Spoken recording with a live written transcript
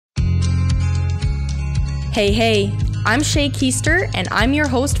Hey, I'm Shaye Keister, and I'm your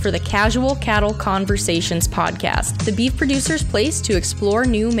host for the Casual Cattle Conversations podcast, the beef producer's place to explore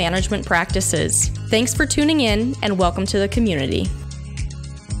new management practices. Thanks for tuning in, and welcome to the community.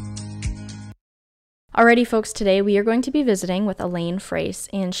 Alrighty, folks, today we are going to be visiting with Elaine Froese,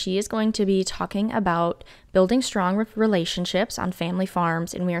 and she is going to be talking about building strong relationships on family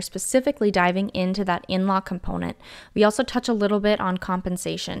farms, and we are specifically diving into that in-law component. We also touch a little bit on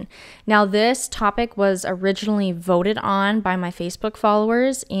compensation. Now, this topic was originally voted on by my Facebook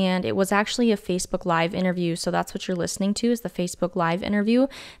followers, and it was actually a Facebook Live interview, so that's what you're listening to is the Facebook Live interview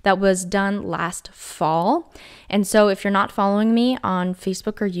that was done last fall. And so if you're not following me on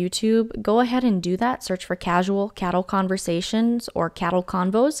Facebook or YouTube, go ahead and do that. Search for Casual Cattle Conversations or Cattle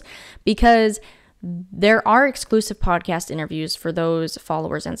Convos, because there are exclusive podcast interviews for those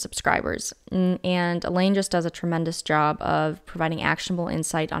followers and subscribers. And Elaine just does a tremendous job of providing actionable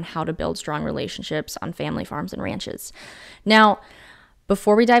insight on how to build strong relationships on family farms and ranches. Now,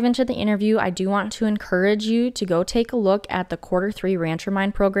 before we dive into the interview, I do want to encourage you to go take a look at the Q3 Rancher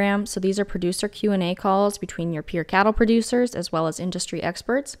Mind program. So these are producer Q&A calls between your peer cattle producers as well as industry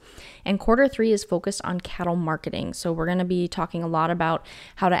experts. And Q3 is focused on cattle marketing. So we're going to be talking a lot about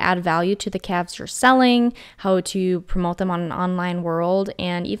how to add value to the calves you're selling, how to promote them on an online world,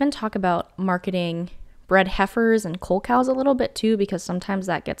 and even talk about marketing bred heifers and cull cows a little bit too, because sometimes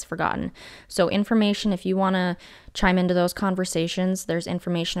that gets forgotten. So information, if you want to chime into those conversations, there's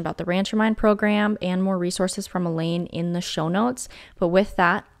information about the Rancher Mind program and more resources from Elaine in the show notes. But with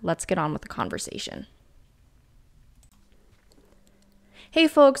that, let's get on with the conversation. Hey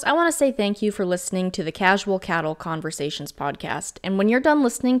folks, I want to say thank you for listening to the Casual Cattle Conversations podcast. And when you're done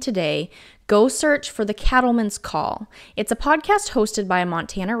listening today, go search for The Cattleman's Call. It's a podcast hosted by a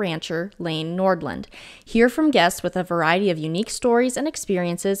Montana rancher, Lane Nordland. Hear from guests with a variety of unique stories and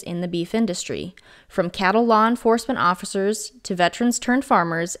experiences in the beef industry. From cattle law enforcement officers to veterans turned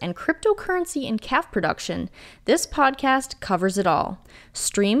farmers and cryptocurrency and calf production, this podcast covers it all.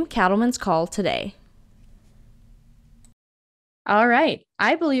 Stream Cattleman's Call today. All right.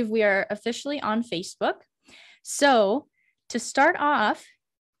 I believe we are officially on Facebook. So to start off,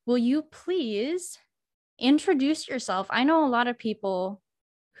 will you please introduce yourself? I know a lot of people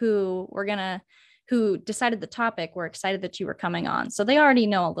who decided the topic were excited that you were coming on. So they already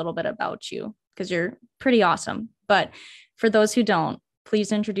know a little bit about you because you're pretty awesome. But for those who don't,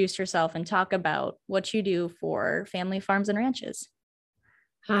 please introduce yourself and talk about what you do for family farms and ranches.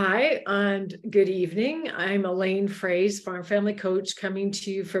 Hi, and good evening. I'm Elaine Froese, farm family coach, coming to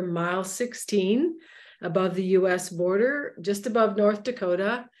you from mile 16 above the U.S. border, just above North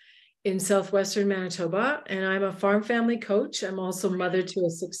Dakota in southwestern Manitoba. And I'm a farm family coach. I'm also mother to a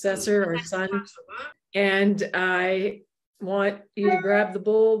successor or son. And I want you to grab the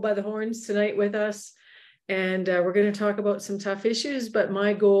bull by the horns tonight with us. And we're going to talk about some tough issues. But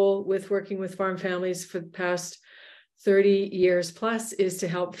my goal with working with farm families for the past 30 years plus is to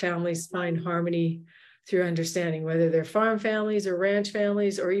help families find harmony through understanding, whether they're farm families or ranch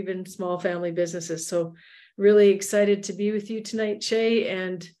families or even small family businesses. So really excited to be with you tonight, Shaye,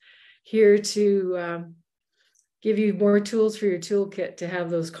 and here to give you more tools for your toolkit to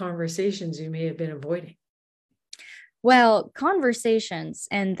have those conversations you may have been avoiding. Well, conversations,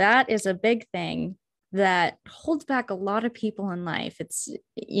 and that is a big thing that holds back a lot of people in life. It's,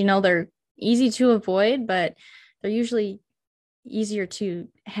 they're easy to avoid, but they're usually easier to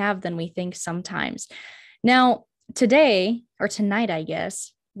have than we think sometimes. Now, tonight, I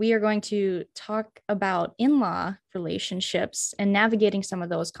guess, we are going to talk about in-law relationships and navigating some of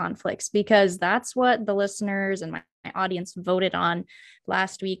those conflicts, because that's what the listeners and my audience voted on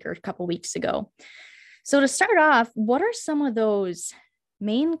last week or a couple weeks ago. So to start off, what are some of those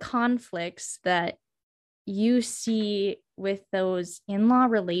main conflicts that you see with those in-law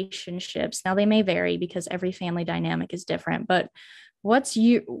relationships? Now, they may vary because every family dynamic is different, but what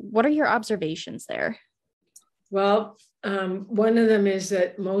are your observations there? Well, one of them is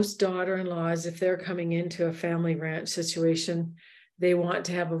that most daughter-in-laws, if they're coming into a family ranch situation, they want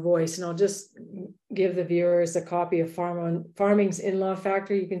to have a voice. And I'll just give the viewers a copy of Farming's In-Law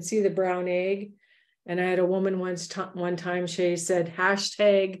Factory. You can see the brown egg. And I had a woman one time, Shaye said,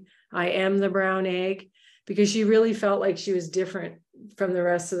 hashtag, I am the brown egg, because she really felt like she was different from the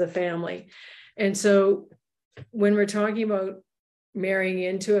rest of the family. And so when we're talking about marrying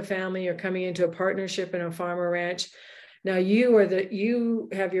into a family or coming into a partnership in a farm or ranch, now you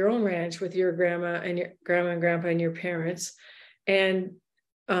have your own ranch with your grandma and grandpa and your parents. And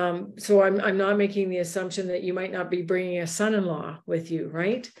so I'm not making the assumption that you might not be bringing a son-in-law with you,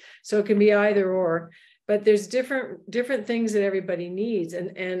 right? So it can be either or. but there's different things that everybody needs.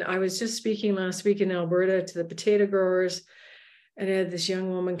 And I was just speaking last week in Alberta to the potato growers, and I had this young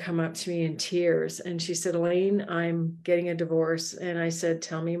woman come up to me in tears, and she said, Elaine, I'm getting a divorce. And I said,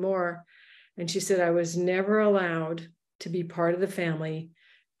 tell me more. And she said, I was never allowed to be part of the family.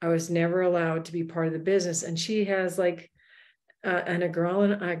 I was never allowed to be part of the business. And she has like an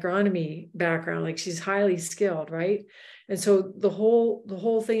agronomy background, like she's highly skilled, right? And so the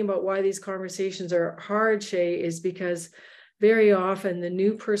whole thing about why these conversations are hard, Shaye, is because very often the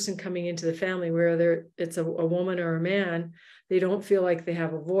new person coming into the family, whether it's a woman or a man, they don't feel like they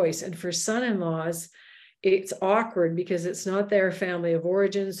have a voice. And for son-in-laws, it's awkward because it's not their family of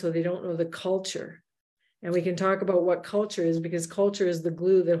origin, so they don't know the culture. And we can talk about what culture is, because culture is the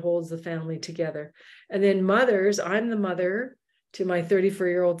glue that holds the family together. And then mothers, I'm the mother to my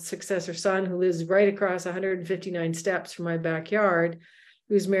 34-year-old successor son who lives right across 159 steps from my backyard,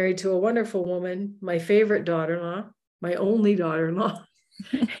 who's married to a wonderful woman, my favorite daughter-in-law, my only daughter-in-law.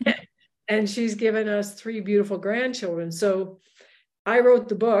 And she's given us 3 beautiful grandchildren. So I wrote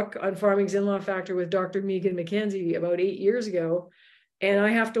the book on Farming's In-Law Factor with Dr. Megan McKenzie about 8 years ago, and I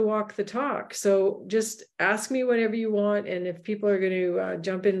have to walk the talk. So just ask me whatever you want. And if people are going to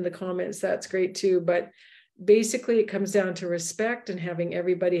jump into the comments, that's great too. But basically it comes down to respect and having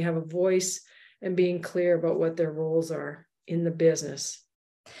everybody have a voice and being clear about what their roles are in the business.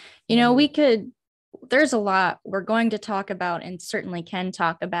 You know, there's a lot we're going to talk about and certainly can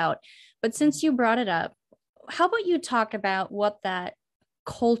talk about, but since you brought it up, how about you talk about what that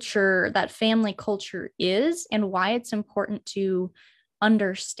culture, that family culture is, and why it's important to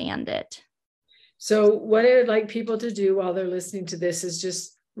understand it? So what I would like people to do while they're listening to this is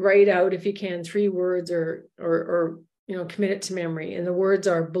just write out, if you can, 3 words or commit it to memory. And the words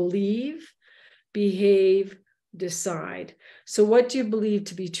are believe, behave, decide. So what do you believe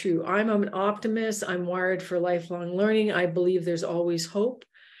to be true? I'm an optimist. I'm wired for lifelong learning. I believe there's always hope.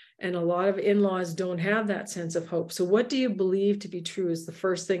 And a lot of in-laws don't have that sense of hope. So what do you believe to be true is the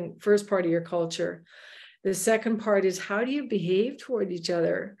first part of your culture. The second part is, how do you behave toward each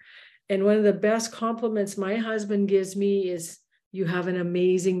other? And one of the best compliments my husband gives me is, you have an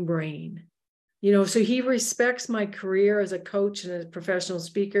amazing brain. So he respects my career as a coach and a professional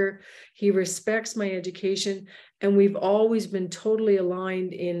speaker. He respects my education. And we've always been totally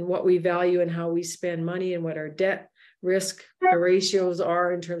aligned in what we value and how we spend money and what our debt risk ratios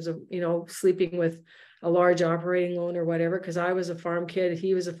are in terms of, sleeping with a large operating loan or whatever, because I was a farm kid,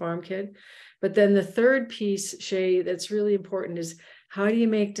 he was a farm kid. But then the third piece, Shaye, that's really important is, how do you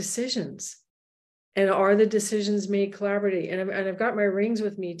make decisions? And are the decisions made collaboratively? And I've got my rings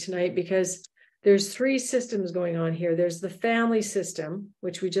with me tonight because there's 3 systems going on here. There's the family system,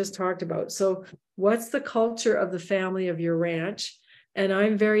 which we just talked about. So what's the culture of the family of your ranch? And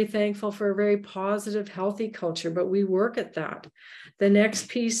I'm very thankful for a very positive, healthy culture, but we work at that. The next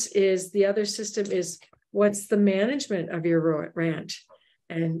piece is, the other system is, what's the management of your ranch?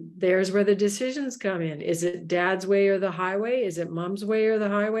 And there's where the decisions come in. Is it dad's way or the highway? Is it mom's way or the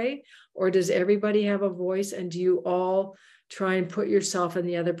highway? Or does everybody have a voice? And do you all try and put yourself in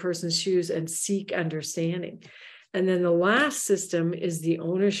the other person's shoes and seek understanding? And then the last system is the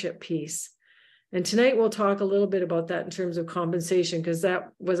ownership piece. And tonight we'll talk a little bit about that in terms of compensation, because that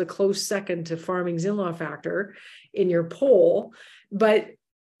was a close second to Farming's In-Law Factor in your poll. But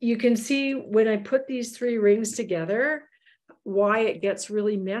you can see when I put these 3 rings together, why it gets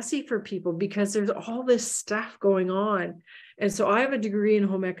really messy for people, because there's all this stuff going on. And so I have a degree in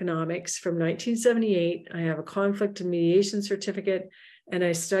home economics from 1978. I have a conflict and mediation certificate, and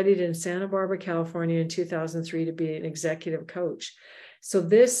I studied in Santa Barbara, California in 2003 to be an executive coach. So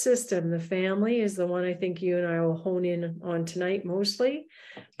this system, the family, is the one I think you and I will hone in on tonight mostly.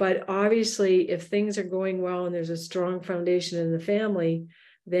 But obviously, if things are going well and there's a strong foundation in the family,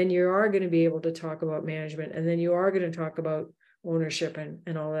 then you are going to be able to talk about management, and then you are going to talk about ownership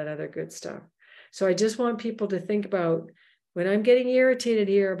and all that other good stuff. So I just want people to think about, when I'm getting irritated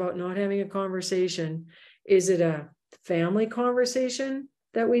here about not having a conversation, is it a family conversation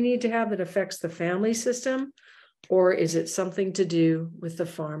that we need to have that affects the family system? Or is it something to do with the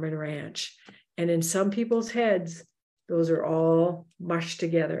farm and ranch? And in some people's heads, those are all mushed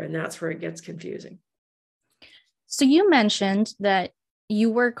together, and that's where it gets confusing. So you mentioned that you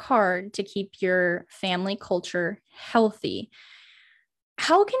work hard to keep your family culture healthy.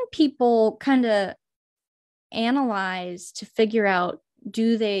 How can people kind of analyze to figure out,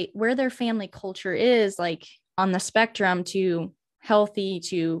 where their family culture is, like on the spectrum to healthy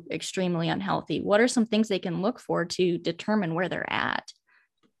to extremely unhealthy? What are some things they can look for to determine where they're at?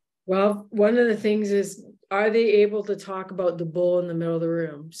 Well, one of the things is are they able to talk about the bull in the middle of the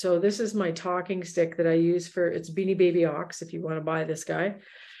room? So this is my talking stick that I use it's Beanie Baby Ox, if you want to buy this guy.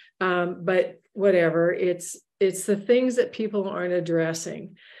 But whatever, it's the things that people aren't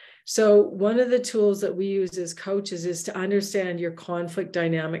addressing. So one of the tools that we use as coaches is to understand your conflict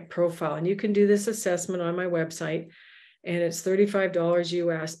dynamic profile. And you can do this assessment on my website, and it's $35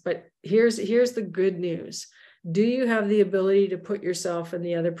 US. But here's the good news. Do you have the ability to put yourself in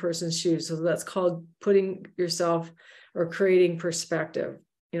the other person's shoes? So that's called putting yourself or creating perspective.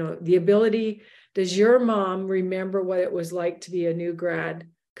 The ability, does your mom remember what it was like to be a new grad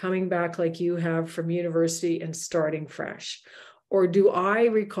coming back like you have from university and starting fresh? Or do I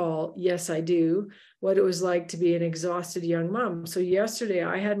recall, yes, I do, what it was like to be an exhausted young mom? So yesterday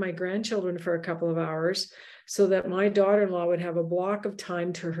I had my grandchildren for a couple of hours so that my daughter-in-law would have a block of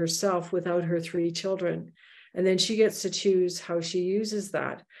time to herself without her 3 children. And then she gets to choose how she uses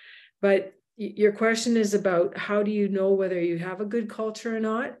that. But your question is about how do you know whether you have a good culture or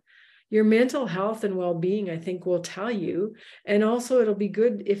not? Your mental health and well-being, I think, will tell you. And also it'll be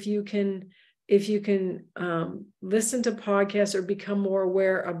good if you can listen to podcasts or become more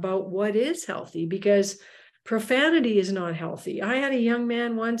aware about what is healthy, because profanity is not healthy. I had a young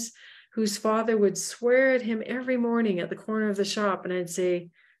man once whose father would swear at him every morning at the corner of the shop. And I'd say,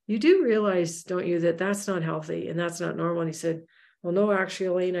 you do realize, don't you, that that's not healthy and that's not normal? And he said, well, no, actually,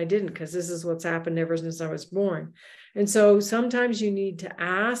 Elaine, I didn't, because this is what's happened ever since I was born. And so sometimes you need to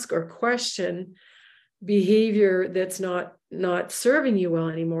ask or question behavior that's not serving you well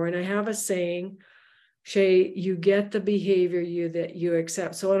anymore. And I have a saying, Shaye, you get the behavior that you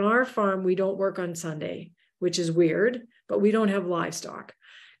accept. So on our farm, we don't work on Sunday, which is weird, but we don't have livestock.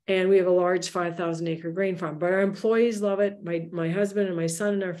 And we have a large 5,000 acre grain farm, but our employees love it. My husband and my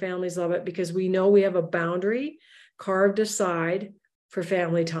son and our families love it because we know we have a boundary carved aside for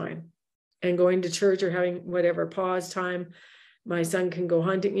family time and going to church or having whatever pause time. My son can go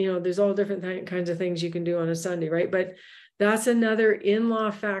hunting. There's all different kinds of things you can do on a Sunday, right? But that's another in-law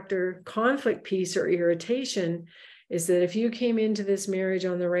factor conflict piece or irritation, is that if you came into this marriage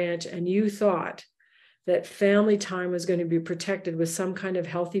on the ranch and you thought that family time was going to be protected with some kind of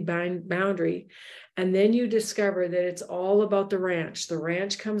healthy boundary, and then you discover that it's all about the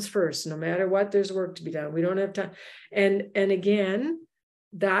ranch comes first, no matter what, there's work to be done. We don't have time. And again,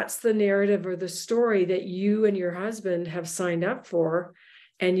 that's the narrative or the story that you and your husband have signed up for.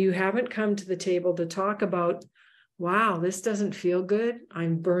 And you haven't come to the table to talk about, wow, this doesn't feel good.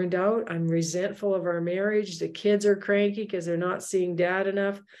 I'm burned out. I'm resentful of our marriage. The kids are cranky because they're not seeing dad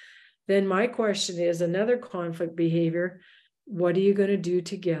enough. Then my question is another conflict behavior. What are you going to do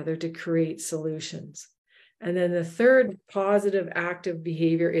together to create solutions? And then the third positive active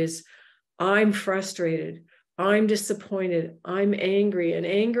behavior is, I'm frustrated. I'm disappointed. I'm angry. And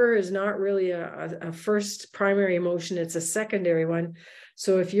anger is not really a first primary emotion. It's a secondary one.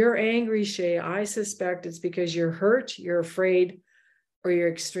 So if you're angry, Shaye, I suspect it's because you're hurt, you're afraid, or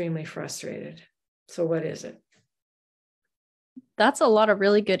you're extremely frustrated. So what is it? That's a lot of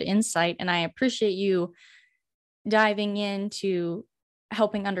really good insight. And I appreciate you diving into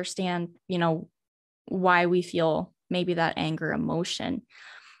helping understand, why we feel maybe that anger emotion.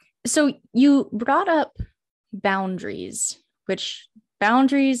 So you brought up boundaries, which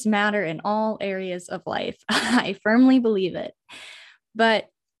boundaries matter in all areas of life. I firmly believe it. But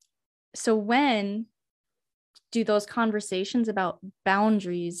so when do those conversations about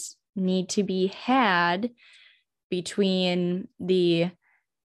boundaries need to be had between the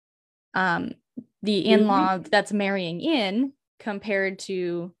in-law that's marrying in compared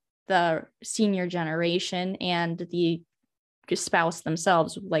to the senior generation and the spouse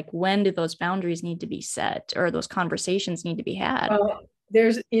themselves? Like, when do those boundaries need to be set, or those conversations need to be had? Well,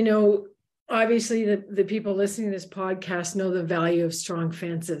 there's, obviously the people listening to this podcast know the value of strong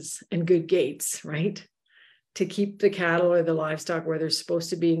fences and good gates, right? To keep the cattle or the livestock where they're supposed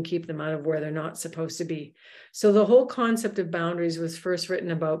to be and keep them out of where they're not supposed to be. So the whole concept of boundaries was first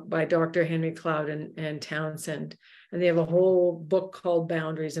written about by Dr. Henry Cloud and Townsend. And they have a whole book called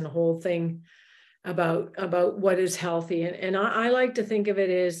Boundaries and a whole thing about what is healthy. And I like to think of it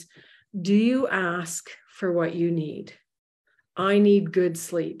as, do you ask for what you need? I need good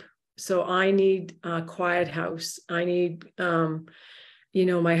sleep. So I need a quiet house. I need,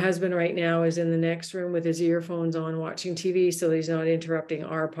 my husband right now is in the next room with his earphones on watching TV, so he's not interrupting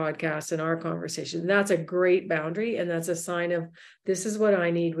our podcast and our conversation. That's a great boundary. And that's a sign of, this is what I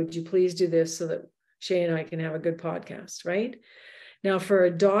need. Would you please do this so that Shaye and I can have a good podcast, right? Now, for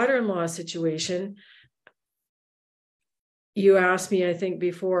a daughter-in-law situation, you asked me, I think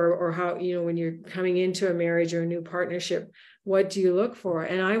before, or how, when you're coming into a marriage or a new partnership, what do you look for?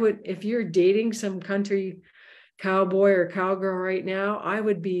 And I would, if you're dating some country cowboy or cowgirl right now, I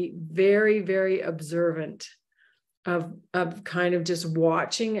would be very, very observant of kind of just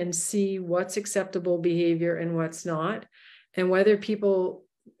watching and see what's acceptable behavior and what's not, and whether people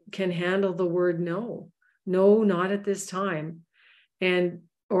can handle the word no, not at this time. And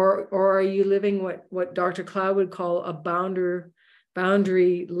or are you living what Dr. Cloud would call a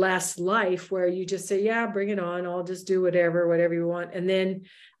boundary less life, where you just say, yeah, bring it on, I'll just do whatever you want. And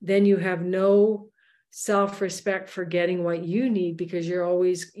then you have no self-respect for getting what you need, because you're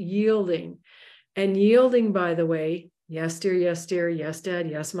always yielding. And yielding, by the way, yes, dear, yes, dear, yes, dad,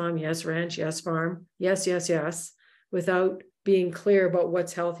 yes, mom, yes, ranch, yes, farm, yes, yes, yes, without being clear about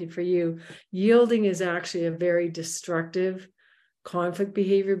what's healthy for you. Yielding is actually a very destructive conflict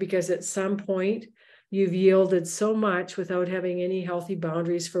behavior, because at some point you've yielded so much without having any healthy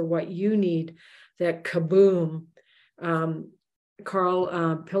boundaries for what you need, that kaboom. Carl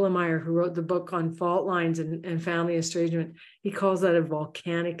Pillemeyer, who wrote the book on fault lines and family estrangement, he calls that a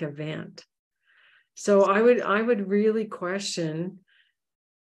volcanic event. So I would really question,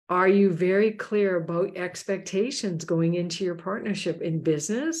 are you very clear about expectations going into your partnership in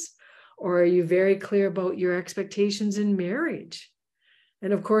business? Or are you very clear about your expectations in marriage?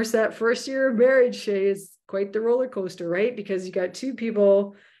 And of course, that first year of marriage, Shaye, is quite the roller coaster, right? Because you got two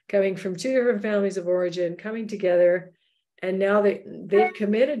people coming from two different families of origin coming together, and now they've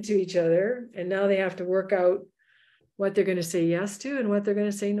committed to each other, and now they have to work out what they're going to say yes to and what they're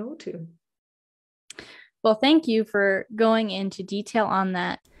going to say no to. Well, thank you for going into detail on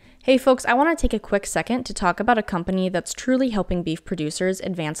that. Hey folks, I want to take a quick second to talk about a company that's truly helping beef producers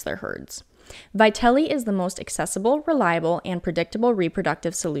advance their herds. Vitelli is the most accessible, reliable, and predictable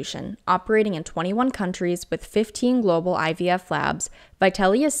reproductive solution. Operating in 21 countries with 15 global IVF labs,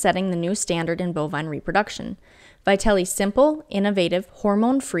 Vitelli is setting the new standard in bovine reproduction. Vitelli's simple, innovative,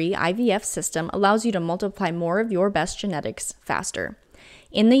 hormone-free IVF system allows you to multiply more of your best genetics faster.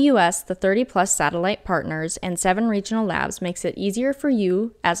 In the US, the 30-plus satellite partners and 7 regional labs makes it easier for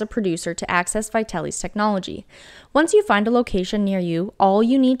you as a producer to access Vitelli's technology. Once you find a location near you, all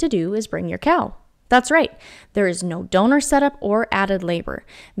you need to do is bring your cow. That's right, there is no donor setup or added labor.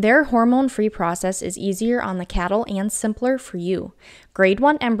 Their hormone-free process is easier on the cattle and simpler for you. Grade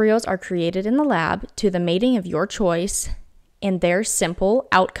 1 embryos are created in the lab to the mating of your choice, and their simple,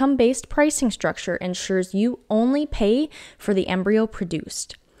 outcome-based pricing structure ensures you only pay for the embryo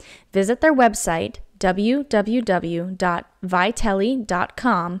produced. Visit their website,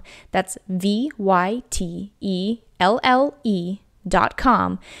 www.vitelli.com, that's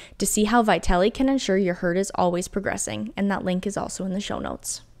VYTELLE.com, to see how Vitelli can ensure your herd is always progressing, and that link is also in the show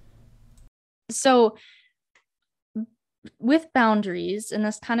notes. So, with boundaries, and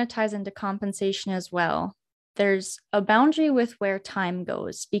this kind of ties into compensation as well, there's a boundary with where time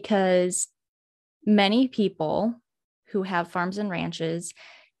goes, because many people who have farms and ranches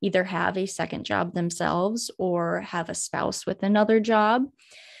either have a second job themselves or have a spouse with another job.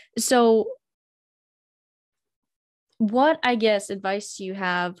 So what, I guess, advice do you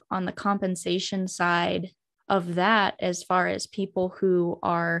have on the compensation side of that, as far as people who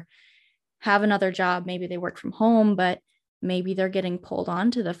have another job? Maybe they work from home, but maybe they're getting pulled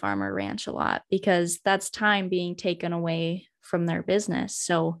onto the farm or ranch a lot, because that's time being taken away from their business.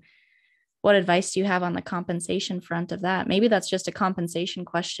 So what advice do you have on the compensation front of that? Maybe that's just a compensation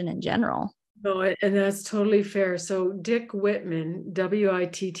question in general. No, and that's totally fair. So Dick Whitman,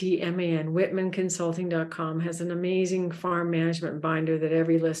 Wittman, whitmanconsulting.com, has an amazing farm management binder that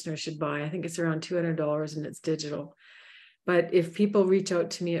every listener should buy. I think it's around $200 and it's digital. But if people reach out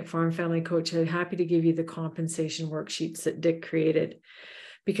to me at Farm Family Coach, I'm happy to give you the compensation worksheets that Dick created,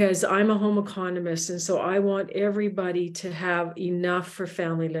 because I'm a home economist. And so I want everybody to have enough for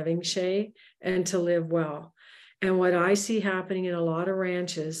family living, Shaye, and to live well. And what I see happening in a lot of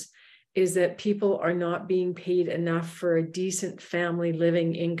ranches is that people are not being paid enough for a decent family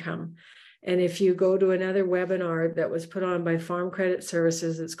living income. And if you go to another webinar that was put on by Farm Credit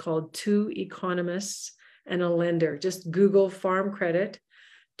Services, it's called Two Economists and a Lender. Just Google farm credit,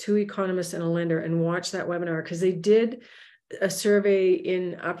 2 economists and a lender, and watch that webinar, because they did a survey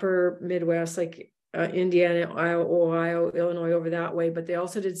in upper Midwest, like Indiana, Ohio, Illinois, over that way, but they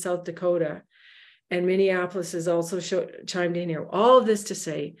also did South Dakota, and Minneapolis is also chimed in here. All of this to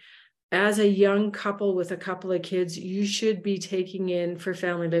say, as a young couple with a couple of kids, you should be taking in for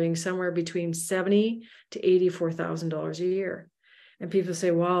family living somewhere between $70,000 to $84,000 a year. And people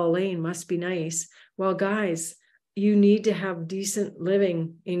say, well, Elaine, must be nice. Well, guys, you need to have decent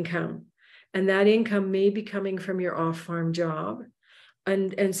living income. And that income may be coming from your off-farm job,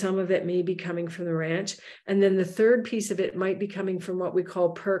 And some of it may be coming from the ranch. And then the third piece of it might be coming from what we call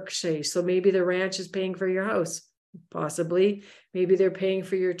perk, Shaye. So maybe the ranch is paying for your house, possibly. Maybe they're paying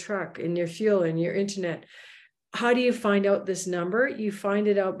for your truck and your fuel and your internet. How do you find out this number? You find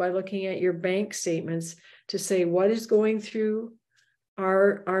it out by looking at your bank statements to say what is going through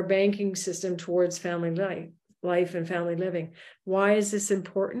our banking system towards family life and family living. Why is this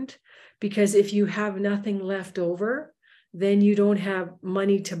important? Because if you have nothing left over, then you don't have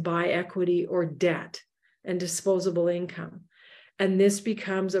money to buy equity or debt and disposable income. And this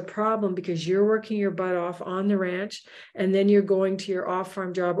becomes a problem because you're working your butt off on the ranch, and then you're going to your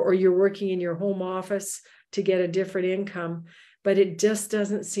off-farm job, or you're working in your home office to get a different income, but it just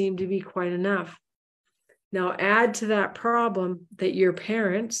doesn't seem to be quite enough. Now, add to that problem that your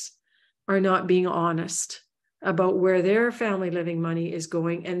parents are not being honest about where their family living money is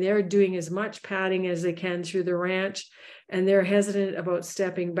going, and they're doing as much padding as they can through the ranch, and they're hesitant about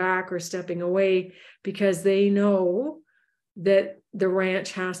stepping back or stepping away because they know that the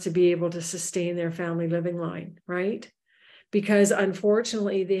ranch has to be able to sustain their family living line, right? Because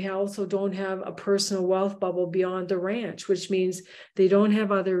unfortunately, they also don't have a personal wealth bubble beyond the ranch, which means they don't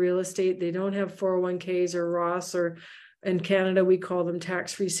have other real estate. They don't have 401ks or Roths, or in Canada, we call them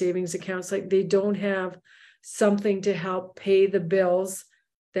tax-free savings accounts. Like, they don't have something to help pay the bills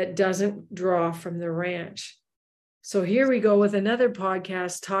that doesn't draw from the ranch. So here we go with another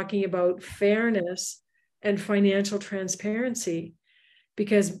podcast talking about fairness and financial transparency,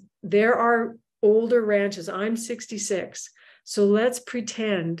 because there are older ranches. I'm 66. So let's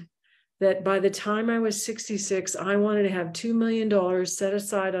pretend that by the time I was 66, I wanted to have $2 million set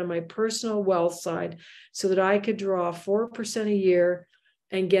aside on my personal wealth side so that I could draw 4% a year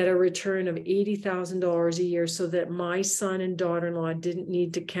and get a return of $80,000 a year, so that my son and daughter-in-law didn't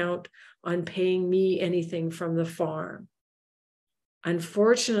need to count on paying me anything from the farm.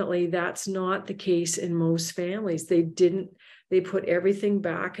 Unfortunately, that's not the case in most families. They put everything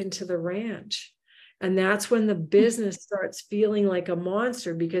back into the ranch. And that's when the business starts feeling like a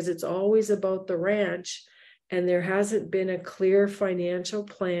monster, because it's always about the ranch, and there hasn't been a clear financial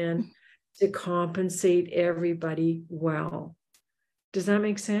plan to compensate everybody well. Does that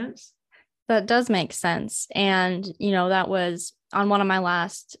make sense? That does make sense. And, that was on one of my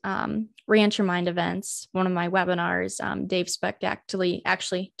last Ranch Your Mind events, one of my webinars. Dave Speck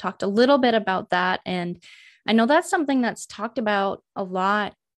actually talked a little bit about that. And I know that's something that's talked about a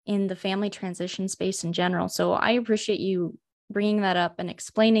lot in the family transition space in general. So I appreciate you bringing that up and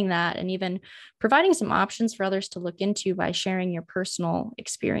explaining that, and even providing some options for others to look into by sharing your personal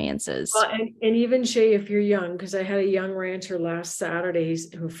experiences. Well, and even Shaye, if you're young, because I had a young rancher last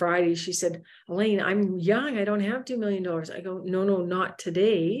Friday, she said, Elaine, I'm young. I don't have $2 million. I go, no, not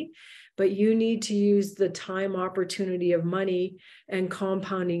today. But you need to use the time opportunity of money and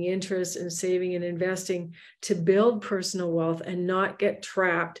compounding interest and saving and investing to build personal wealth, and not get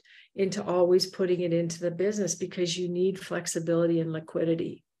trapped into always putting it into the business, because you need flexibility and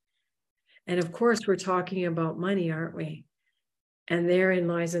liquidity. And of course, we're talking about money, aren't we? And therein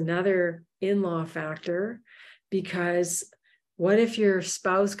lies another in-law factor, because what if your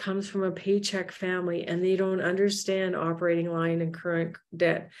spouse comes from a paycheck family and they don't understand operating line and current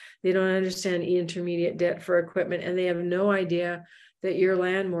debt? They don't understand intermediate debt for equipment, and they have no idea that your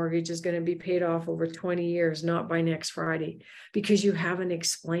land mortgage is going to be paid off over 20 years, not by next Friday, because you haven't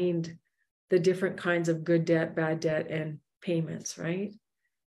explained the different kinds of good debt, bad debt, and payments, right?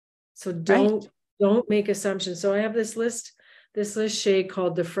 So don't make assumptions. So I have this list, Shaye,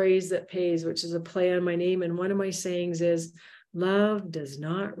 called The Phrase That Pays, which is a play on my name. And one of my sayings is, love does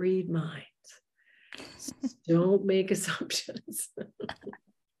not read minds. Don't make assumptions.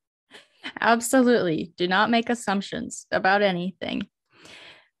 Absolutely. Do not make assumptions about anything.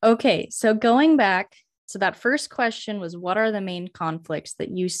 Okay, so going back, so that first question was, what are the main conflicts that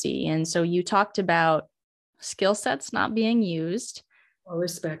you see? And so you talked about skill sets not being used or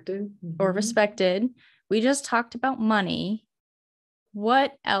respected. We just talked about money.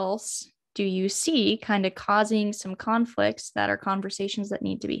 What else do you see kind of causing some conflicts that are conversations that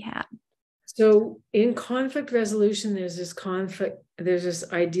need to be had? So in conflict resolution, there's this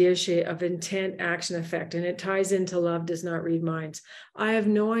idea, Shaye, of intent, action, effect, and it ties into love does not read minds. I have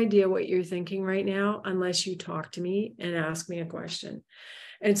no idea what you're thinking right now unless you talk to me and ask me a question.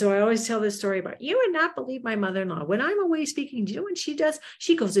 And so I always tell this story about, you would not believe my mother-in-law. When I'm away speaking, do you know what she does?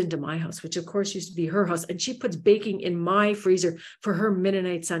 She goes into my house, which of course used to be her house, and she puts baking in my freezer for her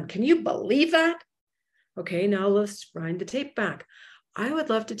Mennonite son. Can you believe that? Okay, now let's wind the tape back. I would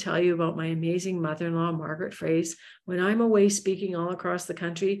love to tell you about my amazing mother-in-law, Margaret Froese. When I'm away speaking all across the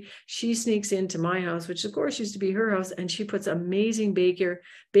country, she sneaks into my house, which of course used to be her house, and she puts amazing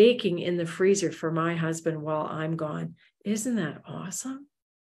baking in the freezer for my husband while I'm gone. Isn't that awesome?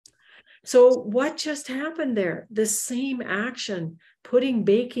 So what just happened there? The same action, putting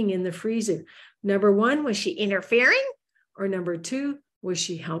baking in the freezer. Number one, was she interfering? Or number two, was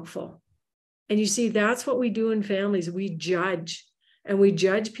she helpful? And you see, that's what we do in families. We judge. And we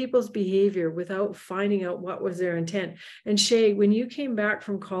judge people's behavior without finding out what was their intent. And Shaye, when you came back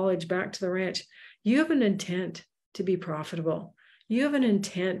from college, back to the ranch, you have an intent to be profitable. You have an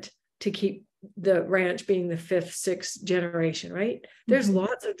intent to keep the ranch being the fifth, sixth generation, right? There's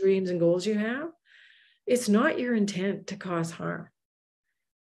lots of dreams and goals you have. It's not your intent to cause harm.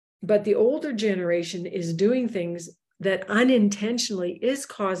 But the older generation is doing things that unintentionally is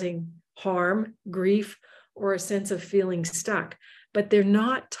causing harm, grief, or a sense of feeling stuck. But they're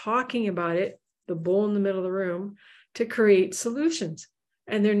not talking about it, the bull in the middle of the room, to create solutions.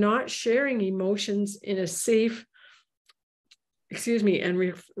 And they're not sharing emotions in a safe,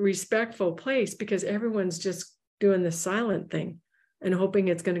 and respectful place, because everyone's just doing the silent thing and hoping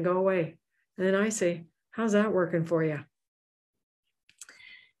it's going to go away. And then I say, how's that working for you?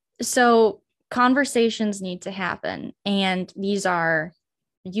 So conversations need to happen. And these are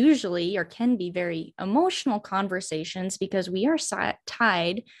usually, or can be, very emotional conversations because we are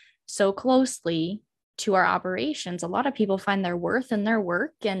tied so closely to our operations. A lot of people find their worth in their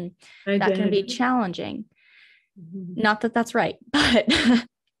work, and that can be challenging. Not that that's right, but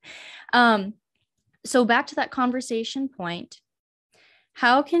so back to that conversation point,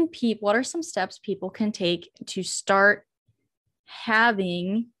 what are some steps people can take to start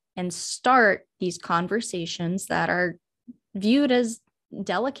having and start these conversations that are viewed as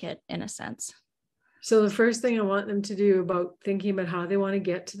delicate in a sense? So the first thing I want them to do about thinking about how they want to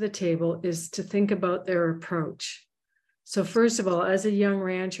get to the table is to think about their approach. So first of all, as a young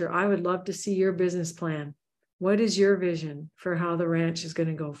rancher, I would love to see your business plan. What is your vision for how the ranch is going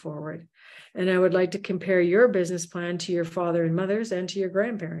to go forward? And I would like to compare your business plan to your father and mother's and to your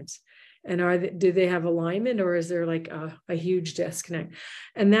grandparents. And do they have alignment, or is there like a huge disconnect?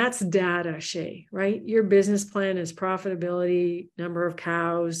 And that's data, Shaye, right? Your business plan is profitability, number of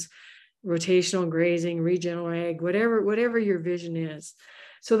cows, rotational grazing, regional ag, whatever your vision is.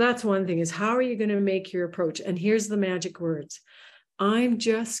 So that's one thing, is how are you going to make your approach? And here's the magic words. I'm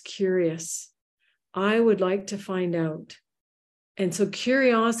just curious. I would like to find out. And so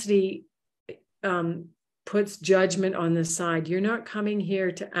curiosity puts judgment on the side. You're not coming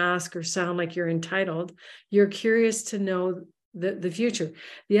here to ask or sound like you're entitled. You're curious to know the future.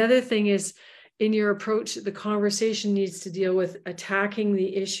 The other thing is, in your approach, the conversation needs to deal with attacking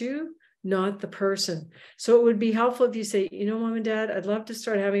the issue, not the person. So it would be helpful if you say, Mom and Dad, I'd love to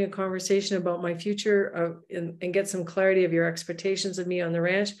start having a conversation about my future and get some clarity of your expectations of me on the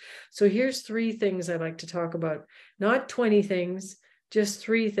ranch. So here's 3 things I'd like to talk about, not 20 things, just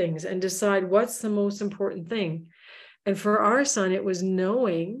 3 things, and decide what's the most important thing. And for our son, it was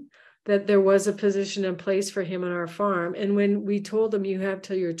knowing that there was a position in place for him on our farm. And when we told him, you have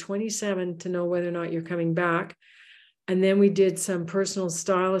till you're 27 to know whether or not you're coming back. And then we did some personal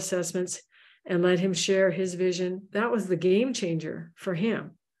style assessments and let him share his vision. That was the game changer for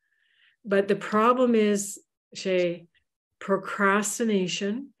him. But the problem is, Shaye,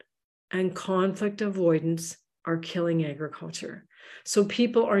 procrastination and conflict avoidance are killing agriculture. So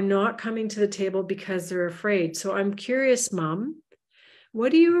people are not coming to the table because they're afraid. So I'm curious, Mom,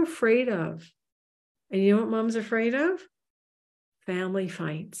 what are you afraid of? And you know what Mom's afraid of? Family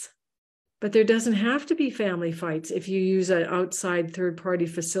fights. But there doesn't have to be family fights if you use an outside third-party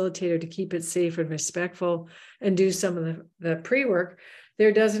facilitator to keep it safe and respectful and do some of the pre-work.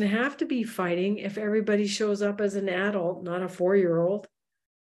 There doesn't have to be fighting if everybody shows up as an adult, not a 4-year-old,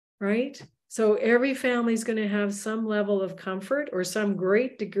 right? So every family is going to have some level of comfort or some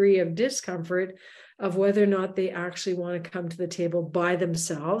great degree of discomfort of whether or not they actually want to come to the table by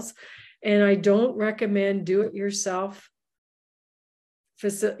themselves. And I don't recommend do-it-yourself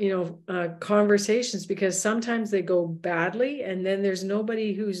conversations, because sometimes they go badly, and then there's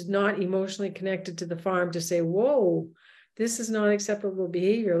nobody who's not emotionally connected to the farm to say, whoa, this is not acceptable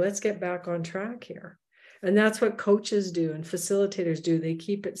behavior. Let's get back on track here. And that's what coaches do and facilitators do. They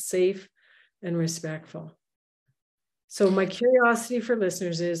keep it safe and respectful. So my curiosity for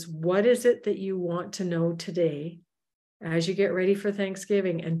listeners is, what is it that you want to know today as you get ready for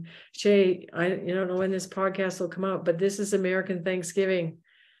Thanksgiving? And Shaye, I don't know when this podcast will come out, but this is American Thanksgiving.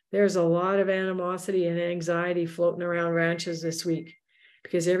 There's a lot of animosity and anxiety floating around ranches this week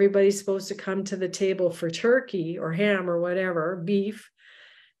because everybody's supposed to come to the table for turkey or ham or whatever, beef.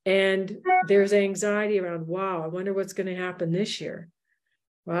 And there's anxiety around, wow, I wonder what's going to happen this year.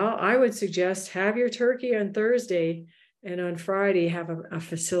 Well, I would suggest have your turkey on Thursday, and on Friday have a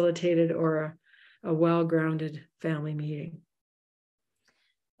facilitated or a well-grounded family meeting.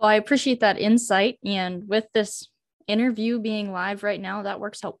 Well, I appreciate that insight. And with this interview being live right now, that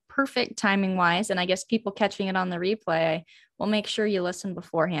works out perfect timing wise. And I guess people catching it on the replay will make sure you listen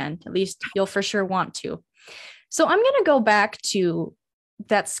beforehand. At least you'll for sure want to. So I'm going to go back to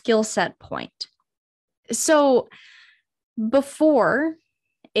that skill set point. So before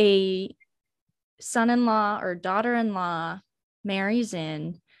a son-in-law or daughter-in-law marries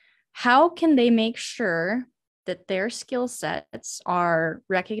in, how can they make sure that their skill sets are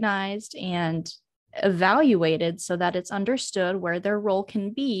recognized and evaluated so that it's understood where their role can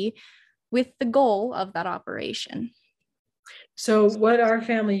be with the goal of that operation? So what our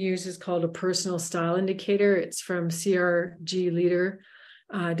family uses is called a personal style indicator. It's from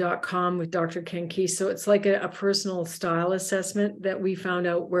crgleader.com with Dr. Ken Key. So it's like a personal style assessment that we found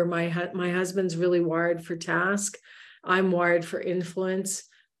out where my husband's really wired for task. I'm wired for influence.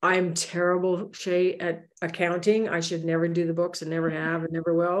 I'm terrible, Shaye, at accounting. I should never do the books and never have and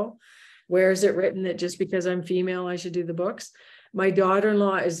never will. Where is it written that just because I'm female, I should do the books? My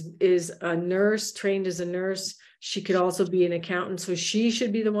daughter-in-law is a nurse, trained as a nurse. She could also be an accountant, so she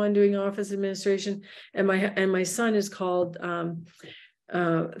should be the one doing office administration. And my son is called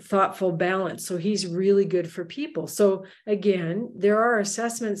thoughtful balance, so he's really good for people. So again, there are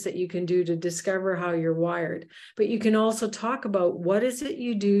assessments that you can do to discover how you're wired, but you can also talk about what is it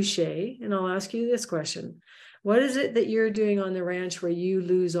you do, Shaye, and I'll ask you this question. What is it that you're doing on the ranch where you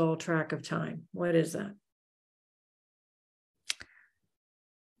lose all track of time? What is that?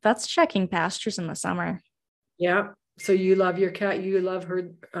 That's checking pastures in the summer. Yeah. So you love your cat, you love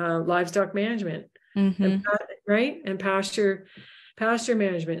her livestock management, Mm-hmm. right? And pasture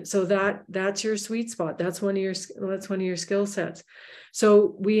management. So that's your sweet spot. That's one of your skill sets.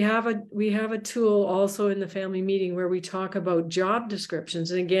 So we have a tool also in the family meeting where we talk about job descriptions.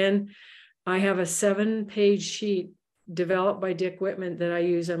 And again, I have a 7-page sheet developed by Dick Whitman that I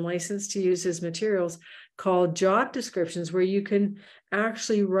use. I'm licensed to use his materials, called job descriptions, where you can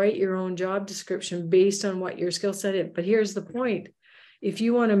actually write your own job description based on what your skill set is. But here's the point. If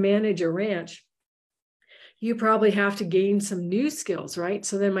you want to manage a ranch, you probably have to gain some new skills, right?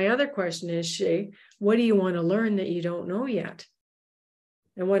 So then my other question is, Shaye, what do you want to learn that you don't know yet?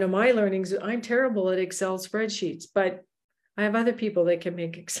 And one of my learnings, I'm terrible at Excel spreadsheets, but I have other people that can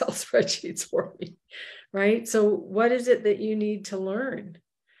make Excel spreadsheets for me, right? So what is it that you need to learn?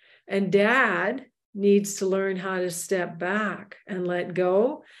 And dad needs to learn how to step back and let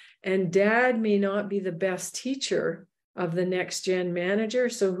go. And dad may not be the best teacher of the next gen manager.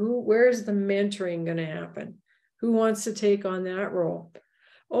 So where's the mentoring going to happen? Who wants to take on that role?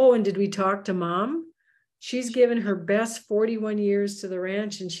 Oh, and did we talk to mom? She's given her best 41 years to the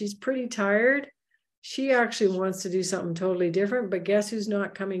ranch and she's pretty tired. She actually wants to do something totally different, but guess who's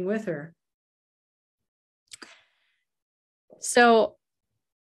not coming with her? So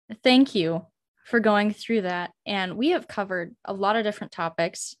thank you for going through that. And we have covered a lot of different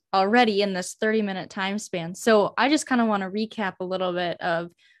topics already in this 30-minute time span. So I just kind of want to recap a little bit of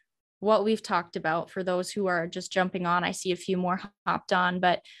what we've talked about for those who are just jumping on. I see a few more hopped on,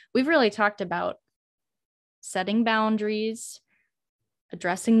 but we've really talked about setting boundaries,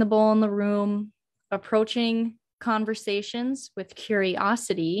 addressing the bull in the room, approaching conversations with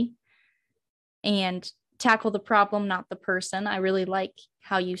curiosity, and tackle the problem, not the person. I really like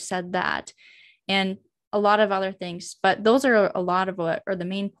how you said that, and a lot of other things, but those are a lot of what are the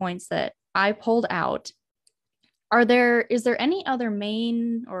main points that I pulled out. Is there any other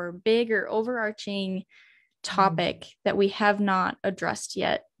main or big or overarching topic that we have not addressed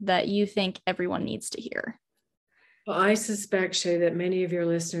yet that you think everyone needs to hear? Well, I suspect, Shaye, that many of your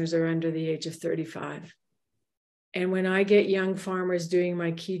listeners are under the age of 35. And when I get young farmers doing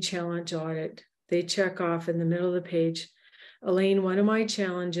my key challenge audit, they check off in the middle of the page, Elaine, one of my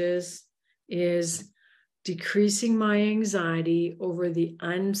challenges is decreasing my anxiety over the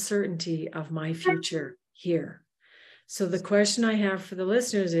uncertainty of my future here. So the question I have for the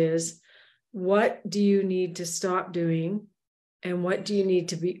listeners is, what do you need to stop doing? And what do you need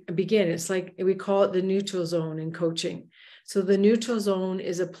to begin? It's like we call it the neutral zone in coaching. So the neutral zone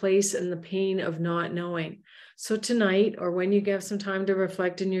is a place in the pain of not knowing. So tonight, or when you have some time to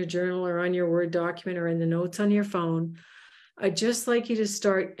reflect in your journal or on your Word document or in the notes on your phone, I'd just like you to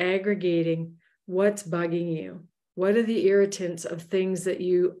start aggregating what's bugging you. What are the irritants of things that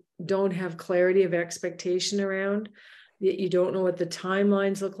you don't have clarity of expectation around? that you don't know what the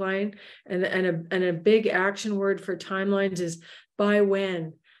timelines look like. And a big action word for timelines is by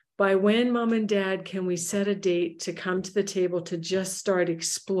when. By when, mom and dad, can we set a date to come to the table to just start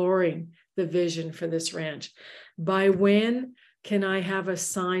exploring the vision for this ranch? By when can I have a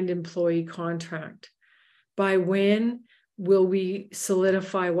signed employee contract? By when will we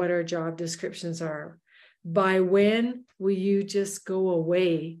solidify what our job descriptions are? By when will you just go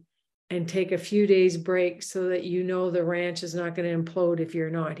away and take a few days break so that you know the ranch is not going to implode if you're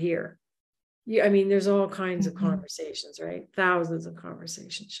not here? I mean, there's all kinds of conversations, right? Thousands of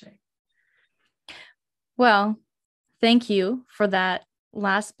conversations, Shaye. Well, thank you for that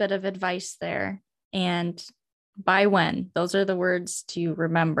last bit of advice there. And by when, those are the words to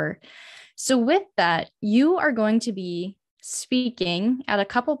remember. So with that, you are going to be speaking at a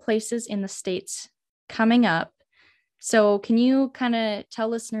couple places in the States coming up. So can you kind of tell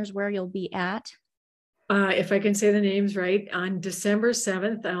listeners where you'll be at? If I can say the names right, on December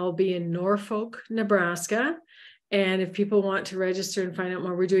 7th, I'll be in Norfolk, Nebraska. And if people want to register and find out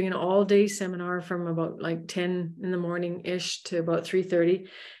more, we're doing an all-day seminar from about like 10 in the morning-ish to about 3:30.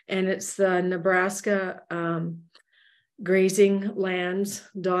 And it's the Nebraska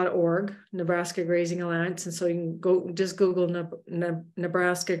grazinglands.org, Nebraska Grazing Alliance. And so you can go just Google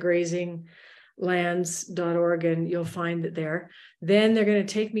Nebraska Grazing lands.org and you'll find it there. Then they're going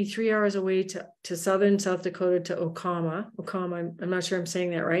to take me 3 hours away to southern South Dakota to Okama. I'm not sure I'm saying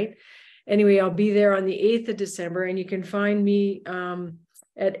that right. Anyway, I'll be there on the 8th of December, and you can find me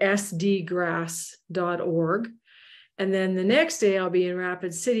at sdgrass.org. And then the next day I'll be in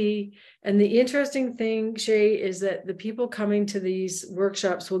Rapid City. And the interesting thing, Shaye, is that the people coming to these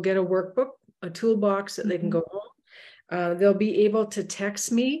workshops will get a workbook, a toolbox that they can go home. They'll be able to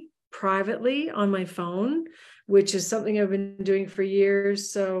text me privately on my phone, which is something I've been doing for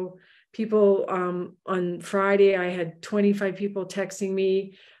years. So people, on Friday, I had 25 people texting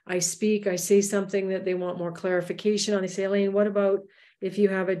me. I say something that they want more clarification on. They say, Elaine, what about if you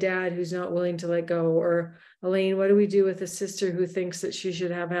have a dad who's not willing to let go? Or Elaine, what do we do with a sister who thinks that she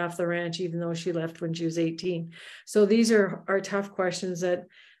should have half the ranch, even though she left when she was 18? So these are tough questions that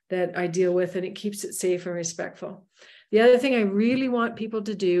I deal with, and it keeps it safe and respectful. The other thing I really want people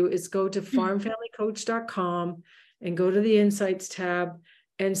to do is go to farmfamilycoach.com and go to the Insights tab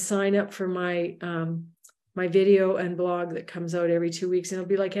and sign up for my my video and blog that comes out every 2 weeks. And it'll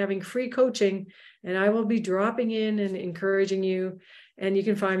be like having free coaching, and I will be dropping in and encouraging you. And you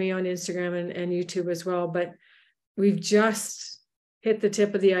can find me on Instagram and YouTube as well. But we've just hit the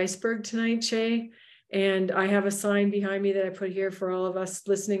tip of the iceberg tonight, Shaye. And I have a sign behind me that I put here for all of us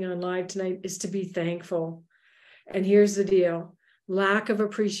listening on live tonight, is to be thankful. And here's the deal. Lack of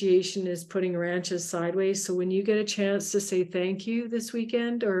appreciation is putting ranches sideways. So when you get a chance to say thank you this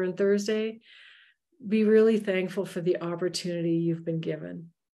weekend or on Thursday, be really thankful for the opportunity you've been given.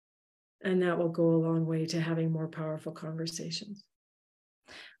 And that will go a long way to having more powerful conversations.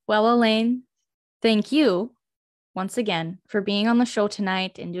 Well, Elaine, thank you once again for being on the show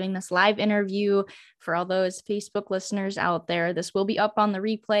tonight and doing this live interview. For all those Facebook listeners out there, this will be up on the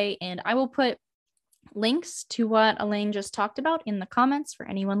replay, and I will put links to what Elaine just talked about in the comments for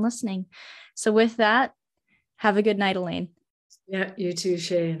anyone listening. So with that, have a good night, Elaine. Yeah, you too,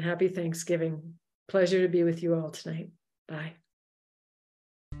 Shaye, and happy Thanksgiving. Pleasure to be with you all tonight. Bye.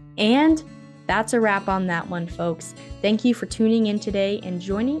 And that's a wrap on that one, folks. Thank you for tuning in today and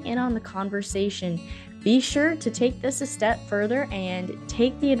joining in on the conversation. Be sure to take this a step further and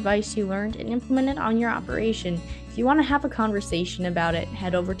take the advice you learned and implement it on your operation. If you want to have a conversation about it,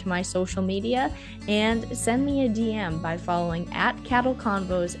 head over to my social media and send me a DM by following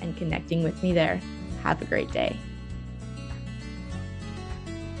 @CattleConvos and connecting with me there. Have a great day.